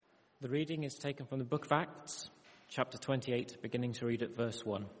The reading is taken from the book of Acts, chapter 28, beginning to read at verse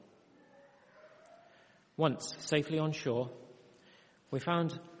 1. Once, safely on shore, we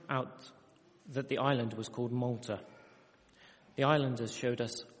found out that the island was called Malta. The islanders showed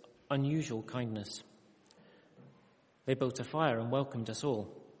us unusual kindness. They built a fire and welcomed us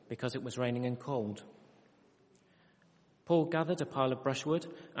all, because it was raining and cold. Paul gathered a pile of brushwood,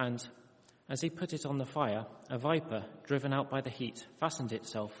 and as he put it on the fire, a viper, driven out by the heat, fastened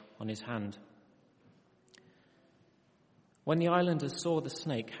itself on his hand. When the islanders saw the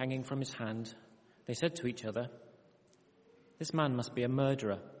snake hanging from his hand, they said to each other, "This man must be a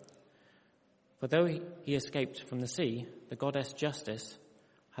murderer." For though he escaped from the sea, the goddess Justice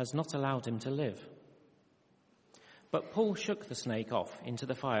has not allowed him to live. But Paul shook the snake off into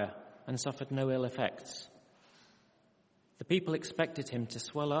the fire and suffered no ill effects. The people expected him to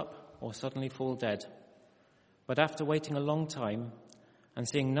swell up or suddenly fall dead. But after waiting a long time and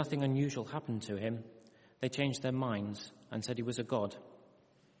seeing nothing unusual happen to him, they changed their minds and said he was a god.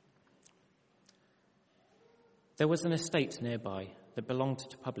 There was an estate nearby that belonged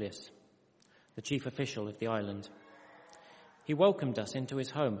to Publius, the chief official of the island. He welcomed us into his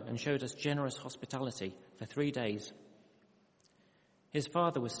home and showed us generous hospitality for 3 days. His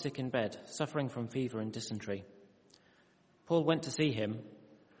father was sick in bed, suffering from fever and dysentery. Paul went to see him,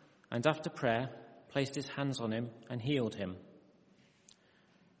 and after prayer, placed his hands on him and healed him.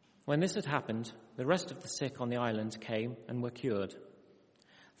 When this had happened, the rest of the sick on the island came and were cured.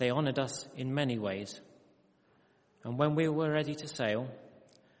 They honored us in many ways, and when we were ready to sail,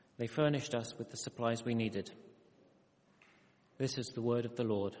 they furnished us with the supplies we needed. This is the word of the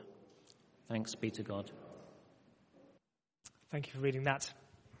Lord. Thanks be to God. Thank you for reading that.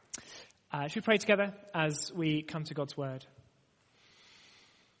 Should we pray together as we come to God's word?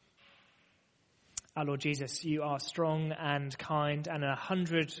 Our Lord Jesus, you are strong and kind, and in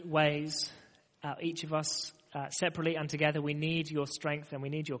 100 ways, each of us separately and together, we need your strength and we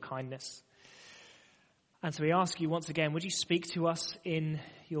need your kindness. And so we ask you once again, would you speak to us in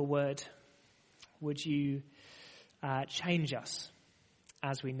your word? Would you change us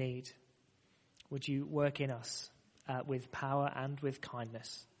as we need? Would you work in us with power and with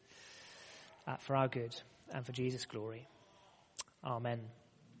kindness for our good and for Jesus' glory? Amen.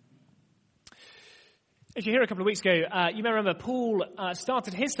 If you're here a couple of weeks ago, you may remember Paul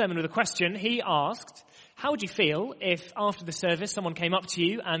started his sermon with a question. He asked, how would you feel if after the service someone came up to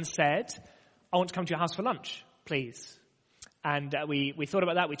you and said, "I want to come to your house for lunch, please"? And we thought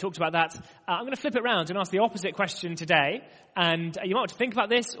about that, we talked about that. I'm going to flip it around and ask the opposite question today. And you might want to think about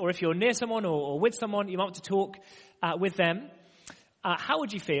this, or if you're near someone or with someone, you might want to talk with them. How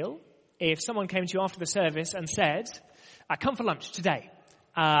would you feel if someone came to you after the service and said, "Come for lunch today.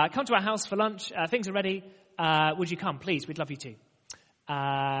 Come to our house for lunch. Things are ready. Would you come? Please, we'd love you to."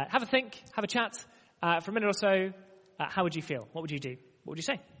 Have a think, have a chat for a minute or so. How would you feel? What would you do? What would you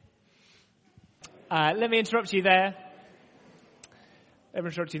say? Let me interrupt you there.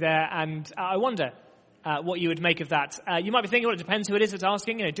 And I wonder what you would make of that. You might be thinking, well, it depends who it is that's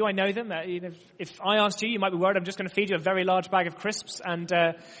asking. Do I know them? If I asked you, you might be worried I'm just going to feed you a very large bag of crisps and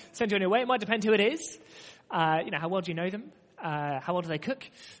send you on your way. It might depend who it is. How well do you know them? How well do they cook?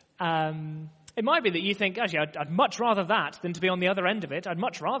 It might be that you think, actually, I'd much rather that than to be on the other end of it. I'd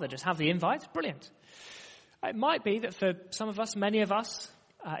much rather just have the invite. Brilliant. It might be that for some of us, many of us,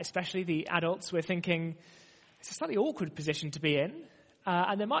 especially the adults, we're thinking it's a slightly awkward position to be in.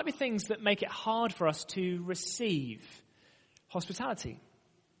 And there might be things that make it hard for us to receive hospitality,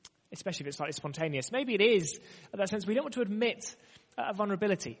 especially if it's slightly spontaneous. Maybe it is, in that sense, we don't want to admit a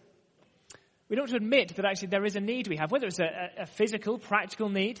vulnerability. We don't want to admit that actually there is a need we have, whether it's a physical, practical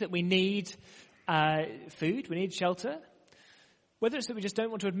need that we need food, we need shelter, whether it's that we just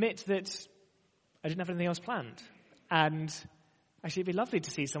don't want to admit that I didn't have anything else planned. And actually it'd be lovely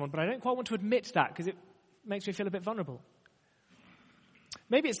to see someone, but I don't quite want to admit that because it makes me feel a bit vulnerable.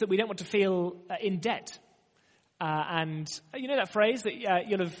 Maybe it's that we don't want to feel in debt. And you know that phrase that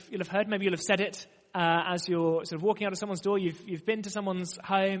you'll have heard, maybe you'll have said it as you're sort of walking out of someone's door, you've been to someone's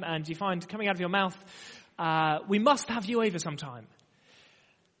home and you find coming out of your mouth, "We must have you over sometime."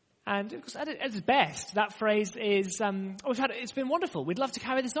 And at its best, that phrase is, it's been wonderful. We'd love to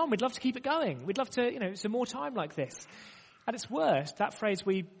carry this on. We'd love to keep it going. We'd love to, some more time like this. At its worst, that phrase,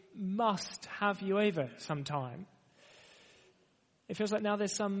 "we must have you over sometime," it feels like now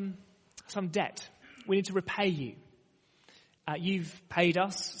there's some debt. We need to repay you. You've paid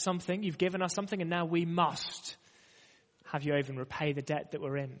us something, you've given us something, and now we must have you over and repay the debt that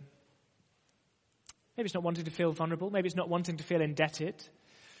we're in. Maybe it's not wanting to feel vulnerable. Maybe it's not wanting to feel indebted.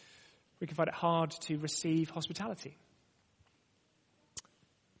 We can find it hard to receive hospitality.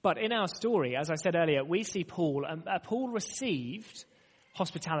 But in our story, as I said earlier, we see Paul, and Paul received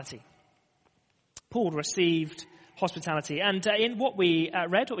hospitality. Paul received hospitality. And in what we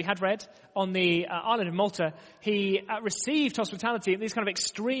had read on the island of Malta, he received hospitality in these kind of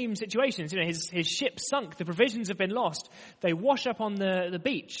extreme situations. His ship sunk, the provisions have been lost. They wash up on the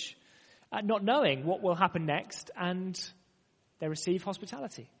beach, not knowing what will happen next, and they receive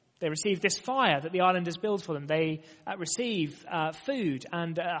hospitality. They receive this fire that the islanders build for them. They receive food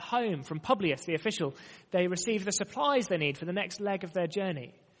and a home from Publius, the official. They receive the supplies they need for the next leg of their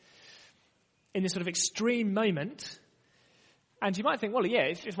journey. In this sort of extreme moment, and you might think, well, yeah,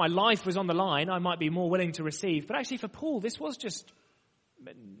 if my life was on the line, I might be more willing to receive. But actually for Paul, this was just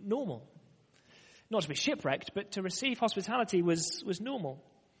normal. Not to be shipwrecked, but to receive hospitality was normal.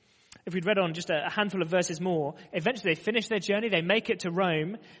 If we'd read on just a handful of verses more, eventually they finish their journey, they make it to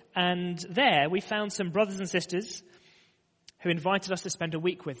Rome, and there we found some brothers and sisters who invited us to spend a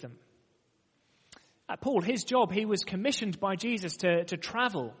week with them. Paul, his job, he was commissioned by Jesus to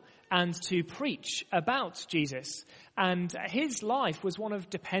travel and to preach about Jesus. And his life was one of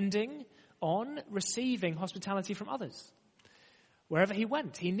depending on receiving hospitality from others. Wherever he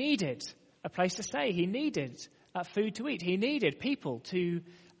went, he needed a place to stay. He needed food to eat. He needed people to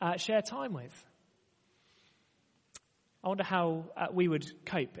share time with. I wonder how we would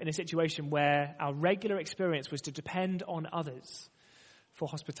cope in a situation where our regular experience was to depend on others for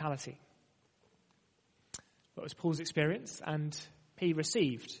hospitality. That was Paul's experience, and he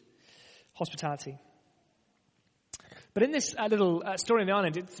received hospitality. But in this little story on the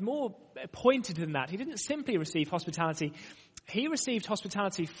island, it's more pointed than that. He didn't simply receive hospitality. He received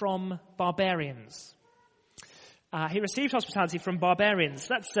hospitality from barbarians. He received hospitality from barbarians.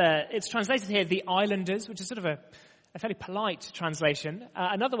 It's translated here, the islanders, which is sort of a fairly polite translation.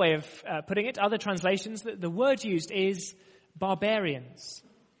 Another way of putting it, other translations, the word used is barbarians.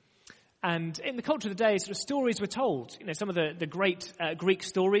 And in the culture of the day, sort of stories were told. Some of the great Greek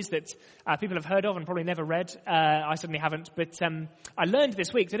stories that people have heard of and probably never read. I certainly haven't. But I learned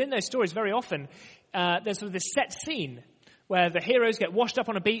this week that in those stories, very often, there's sort of this set scene where the heroes get washed up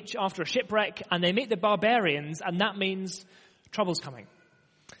on a beach after a shipwreck and they meet the barbarians, and that means trouble's coming.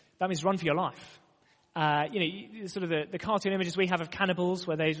 That means run for your life. Sort of the cartoon images we have of cannibals,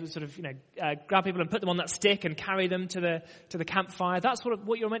 where they sort of grab people and put them on that stick and carry them to the campfire. That's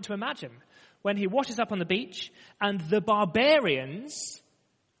what you're meant to imagine when he washes up on the beach, and the barbarians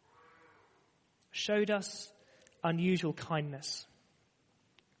showed us unusual kindness.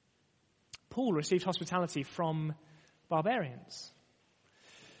 Paul received hospitality from barbarians.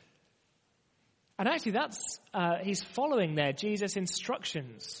 And actually he's following there Jesus'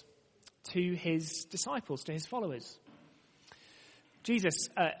 instructions to his disciples, to his followers. Jesus,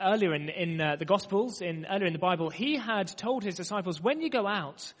 earlier in the Gospels, earlier in the Bible, he had told his disciples, when you go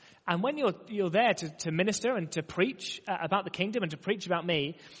out and when you're there to minister and to preach about the kingdom and to preach about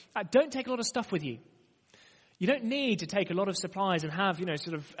me, don't take a lot of stuff with you. You don't need to take a lot of supplies and have,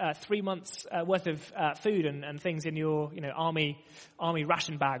 3 months worth of food and things in your, army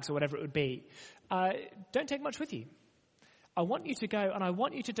ration bags or whatever it would be. Don't take much with you. I want you to go and I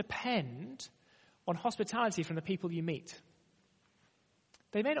want you to depend on hospitality from the people you meet.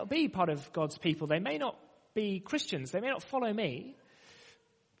 They may not be part of God's people. They may not be Christians. They may not follow me.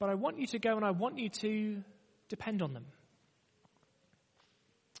 But I want you to go and I want you to depend on them.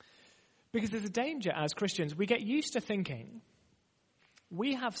 Because there's a danger as Christians. We get used to thinking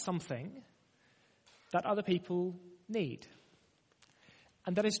we have something that other people need.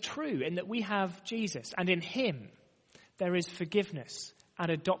 And that is true in that we have Jesus, and in him there is forgiveness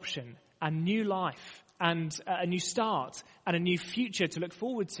and adoption and new life and a new start and a new future to look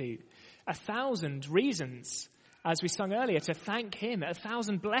forward to. 1,000 reasons, as we sung earlier, to thank him.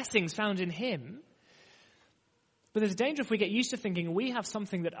 1,000 blessings found in him. But there's a danger if we get used to thinking we have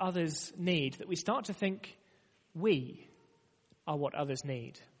something that others need, that we start to think we are what others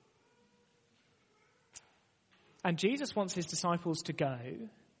need. And Jesus wants his disciples to go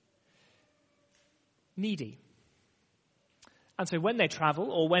needy. And so when they travel,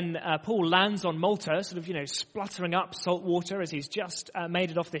 or when Paul lands on Malta, spluttering up salt water as he's just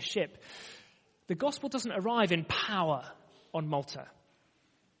made it off this ship, the gospel doesn't arrive in power on Malta.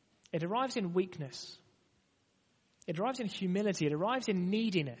 It arrives in weakness. It arrives in humility. It arrives in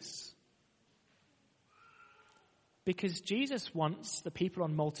neediness. Because Jesus wants the people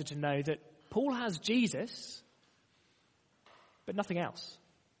on Malta to know that Paul has Jesus, but nothing else.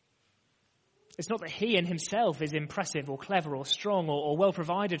 It's not that he in himself is impressive or clever or strong or well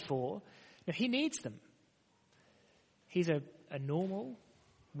provided for. No, he needs them. He's a normal,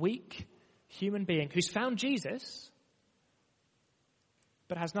 weak human being who's found Jesus,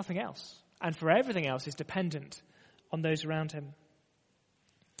 but has nothing else, and for everything else is dependent on those around him.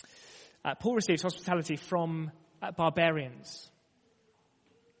 Paul receives hospitality from barbarians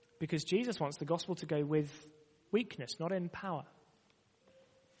because Jesus wants the gospel to go with weakness, not in power.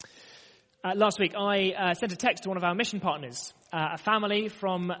 Last week, I sent a text to one of our mission partners, a family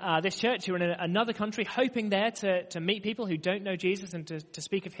from this church who are in another country, hoping there to meet people who don't know Jesus and to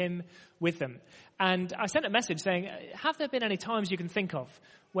speak of him with them. And I sent a message saying, have there been any times you can think of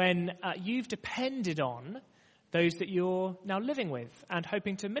when you've depended on those that you're now living with and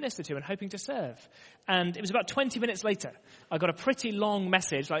hoping to minister to and hoping to serve? And it was about 20 minutes later, I got a pretty long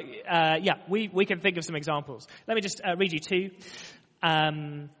message like, we can think of some examples. Let me just read you two.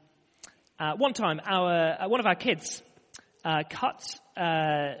 One time, one of our kids cut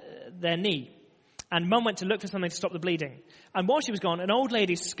their knee, and Mum went to look for something to stop the bleeding. And while she was gone, an old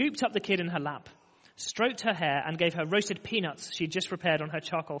lady scooped up the kid in her lap, stroked her hair, and gave her roasted peanuts she'd just prepared on her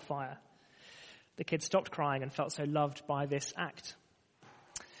charcoal fire. The kid stopped crying and felt so loved by this act.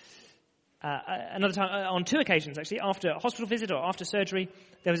 Another time, on two occasions actually, after a hospital visit or after surgery,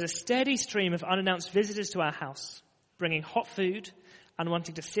 there was a steady stream of unannounced visitors to our house, bringing hot food and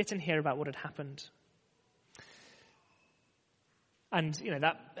wanting to sit and hear about what had happened. And,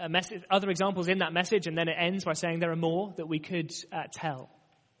 that message, other examples in that message, and then it ends by saying there are more that we could tell.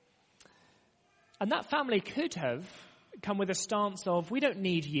 And that family could have come with a stance of, we don't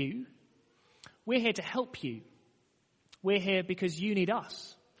need you. We're here to help you. We're here because you need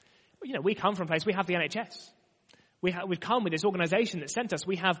us. We come from a place, we have the NHS. We've come with this organization that sent us.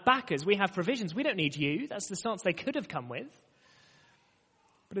 We have backers, we have provisions. We don't need you. That's the stance they could have come with.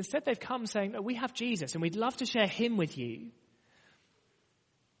 But instead they've come saying, we have Jesus and we'd love to share him with you.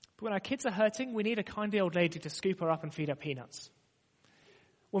 But when our kids are hurting, we need a kindly old lady to scoop her up and feed her peanuts.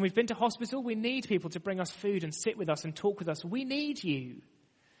 When we've been to hospital, we need people to bring us food and sit with us and talk with us. We need you.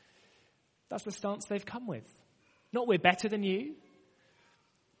 That's the stance they've come with. Not we're better than you,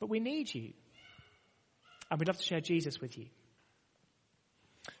 but we need you. And we'd love to share Jesus with you.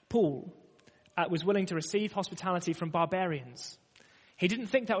 Paul was willing to receive hospitality from barbarians. He didn't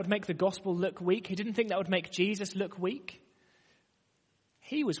think that would make the gospel look weak. He didn't think that would make Jesus look weak.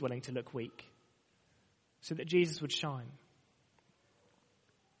 He was willing to look weak so that Jesus would shine.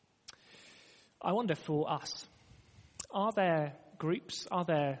 I wonder for us, are there groups, are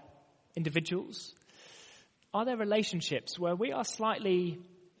there individuals, are there relationships where we are slightly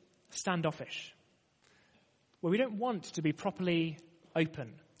standoffish, where we don't want to be properly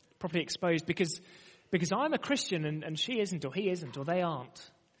open, properly exposed because I'm a Christian and she isn't, or he isn't, or they aren't.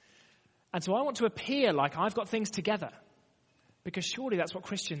 And so I want to appear like I've got things together, because surely that's what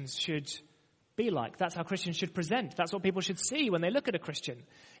Christians should be like. That's how Christians should present. That's what people should see when they look at a Christian,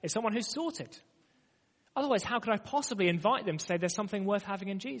 is someone who's sorted. Otherwise, how could I possibly invite them to say there's something worth having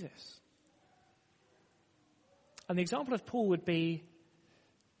in Jesus? And the example of Paul would be,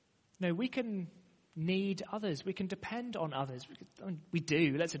 no, we can need others. We can depend on others. We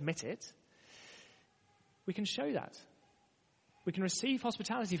do, let's admit it. We can show that. We can receive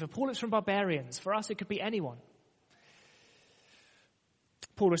hospitality. For Paul, it's from barbarians. For us, it could be anyone.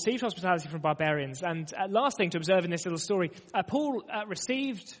 Paul received hospitality from barbarians. And last thing to observe in this little story, Paul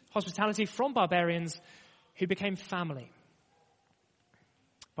received hospitality from barbarians who became family.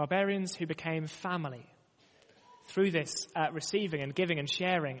 Barbarians who became family through this receiving and giving and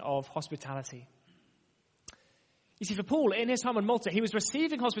sharing of hospitality. You see, for Paul, in his time on Malta, he was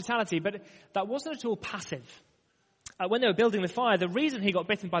receiving hospitality, but that wasn't at all passive. When they were building the fire, the reason he got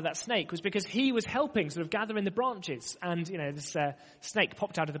bitten by that snake was because he was helping sort of gather in the branches, and, this snake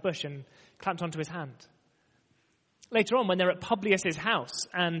popped out of the bush and clamped onto his hand. Later on, when they're at Publius's house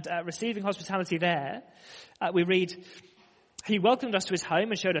and receiving hospitality there, we read, he welcomed us to his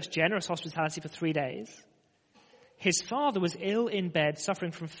home and showed us generous hospitality for 3 days. His father was ill in bed,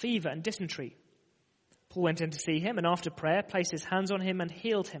 suffering from fever and dysentery. Paul went in to see him, and after prayer, placed his hands on him and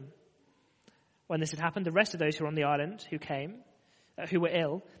healed him. When this had happened, the rest of those who were on the island who were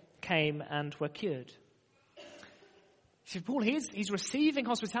ill, came and were cured. See, Paul, he's receiving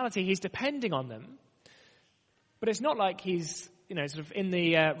hospitality, he's depending on them, but it's not like he's, sort of in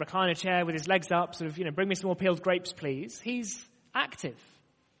the recliner chair with his legs up, sort of, bring me some more peeled grapes, please. He's active.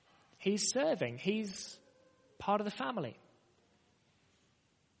 He's serving. He's part of the family.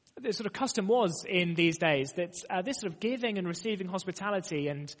 The sort of custom was in these days that this sort of giving and receiving hospitality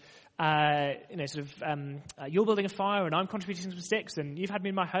and, you're building a fire and I'm contributing some sticks and you've had me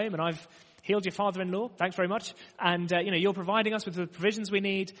in my home and I've healed your father-in-law, thanks very much, and, you're providing us with the provisions we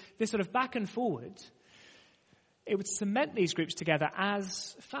need, this sort of back and forward, it would cement these groups together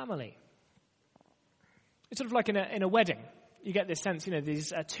as family. It's sort of like in a wedding. you get this sense,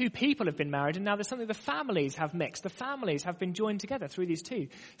 these two people have been married, and now there's something the families have mixed. The families have been joined together through these two.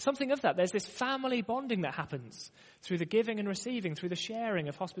 Something of that. There's this family bonding that happens through the giving and receiving, through the sharing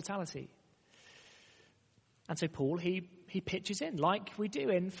of hospitality. And so Paul, he pitches in like we do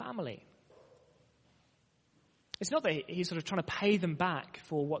in family. It's not that he's sort of trying to pay them back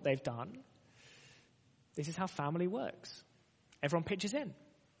for what they've done. This is how family works. Everyone pitches in.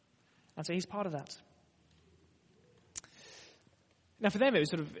 And so he's part of that. Now for them,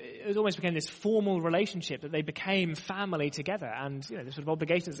 it almost became this formal relationship that they became family together, and the sort of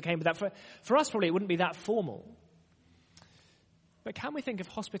obligations that came with that. For us, probably it wouldn't be that formal. But can we think of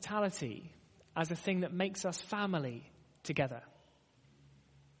hospitality as a thing that makes us family together?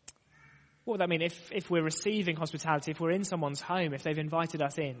 What would that mean if we're receiving hospitality, if we're in someone's home, if they've invited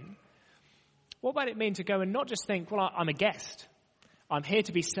us in? What might it mean to go and not just think, well, I'm a guest, I'm here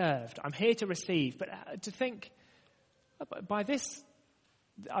to be served, I'm here to receive, but to think, by this,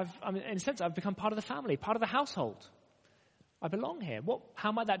 in a sense, I've become part of the family, part of the household. I belong here.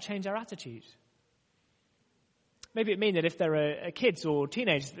 How might that change our attitude? Maybe it means that if there are kids or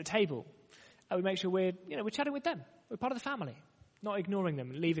teenagers at the table, we make sure we're chatting with them. We're part of the family, not ignoring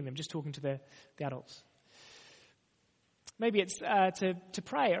them and leaving them, just talking to the adults. Maybe it's to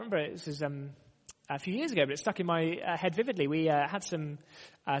pray. I remember this was a few years ago, but it stuck in my head vividly. We had some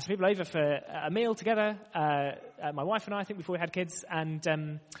people over for a meal together, my wife and I think, before we had kids. And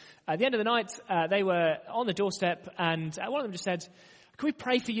at the end of the night, they were on the doorstep, and one of them just said, "Can we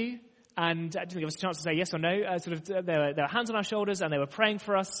pray for you?" And I didn't give us a chance to say yes or no. There were hands on our shoulders, and they were praying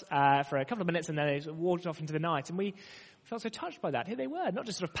for us for a couple of minutes, and then they walked off into the night. And we felt so touched by that. Here they were, not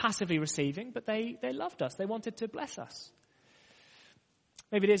just sort of passively receiving, but they loved us. They wanted to bless us.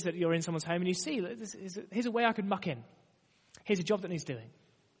 Maybe it is that you're in someone's home and you see, here's a way I could muck in. Here's a job that needs doing.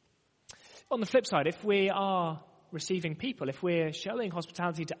 On the flip side, if we are receiving people, if we're showing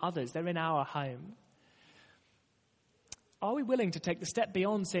hospitality to others, they're in our home, are we willing to take the step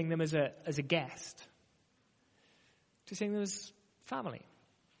beyond seeing them as a guest to seeing them as family?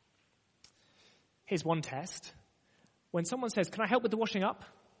 Here's one test. When someone says, "Can I help with the washing up?"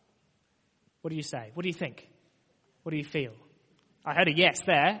 What do you say? What do you think? What do you feel? I heard a yes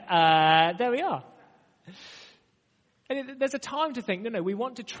there. There we are. And there's a time to think, no, we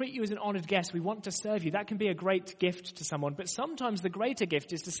want to treat you as an honored guest. We want to serve you. That can be a great gift to someone. But sometimes the greater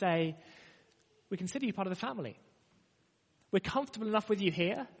gift is to say, we consider you part of the family. We're comfortable enough with you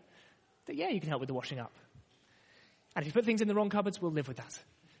here that, you can help with the washing up. And if you put things in the wrong cupboards, we'll live with that.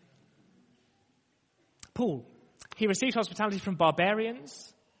 Paul, he received hospitality from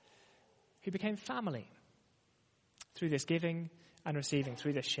barbarians who became family through this giving and receiving,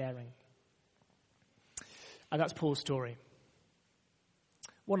 through this sharing. And that's Paul's story.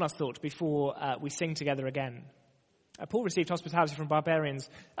 One last thought before we sing together again. Paul received hospitality from barbarians.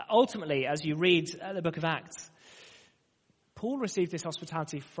 Ultimately, as you read the book of Acts, Paul received this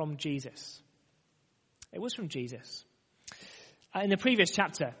hospitality from Jesus. It was from Jesus. In the previous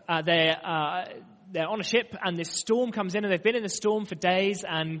chapter, they're on a ship and this storm comes in, and they've been in the storm for days,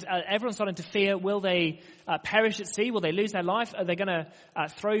 and everyone's starting to fear, will they perish at sea? Will they lose their life? Are they going to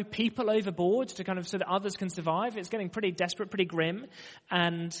throw people overboard to so that others can survive? It's getting pretty desperate, pretty grim.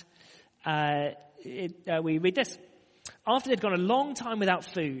 And we read this. After they'd gone a long time without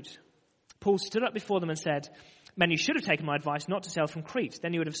food, Paul stood up before them and said, "Men, you should have taken my advice not to sail from Crete.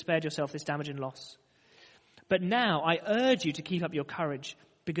 Then you would have spared yourself this damage and loss. But now I urge you to keep up your courage,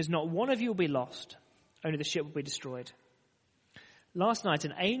 because not one of you will be lost, only the ship will be destroyed. Last night,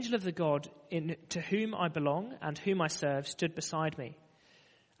 an angel of the God to whom I belong and whom I serve stood beside me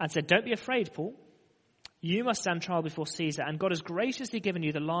and said, 'Don't be afraid, Paul. You must stand trial before Caesar, and God has graciously given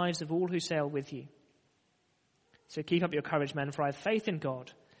you the lives of all who sail with you. So keep up your courage, men, for I have faith in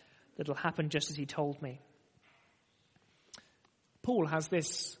God that it will happen just as he told me.'" Paul has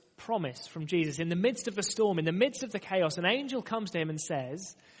this promise from Jesus. In the midst of the storm, in the midst of the chaos, an angel comes to him and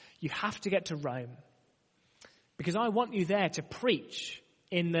says, "You have to get to Rome, because I want you there to preach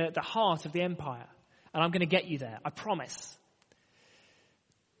in the heart of the empire, and I'm going to get you there. I promise."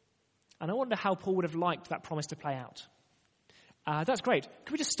 And I wonder how Paul would have liked that promise to play out. That's great.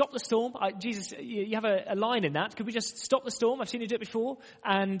 Could we just stop the storm? Jesus, you have a line in that. Could we just stop the storm? I've seen you do it before,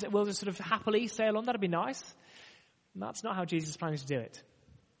 and we'll just sort of happily sail on. That'd be nice. And that's not how Jesus is planning to do it.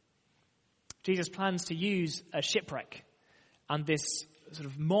 Jesus plans to use a shipwreck and this sort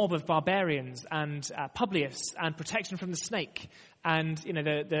of mob of barbarians and Publius and protection from the snake and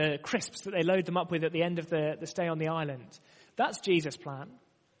the crisps that they load them up with at the end of the stay on the island. That's Jesus' plan.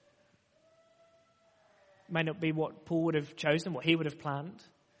 May not be what Paul would have chosen, what he would have planned.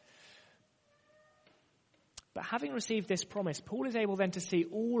 But having received this promise, Paul is able then to see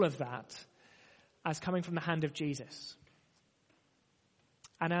all of that as coming from the hand of Jesus.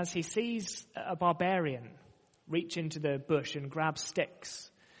 And as he sees a barbarian reach into the bush and grab sticks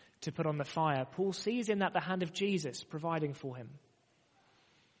to put on the fire, Paul sees in that the hand of Jesus providing for him.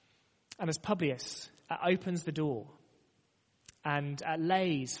 And as Publius opens the door and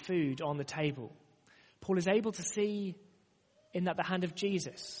lays food on the table, Paul is able to see in that the hand of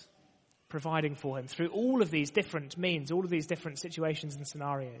Jesus providing for him through all of these different means, all of these different situations and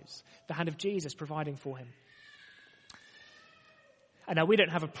scenarios. The hand of Jesus providing for him. And now we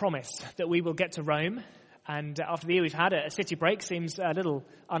don't have a promise that we will get to Rome, and after the year we've had, a city break seems a little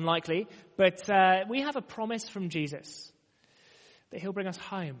unlikely, but we have a promise from Jesus that he'll bring us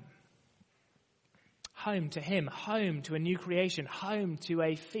home. Home to him, home to a new creation, home to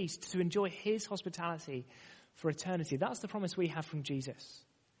a feast, to enjoy his hospitality for eternity. That's the promise we have from Jesus.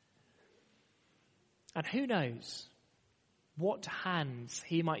 And who knows what hands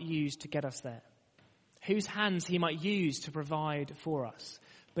he might use to get us there, whose hands he might use to provide for us.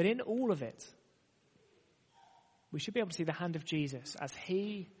 But in all of it, we should be able to see the hand of Jesus as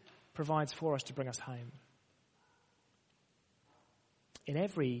he provides for us to bring us home. In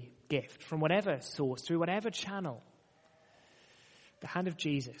every gift, from whatever source, through whatever channel, the hand of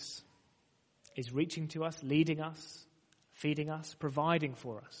Jesus is reaching to us, leading us, feeding us, providing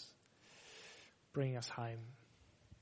for us, bringing us home.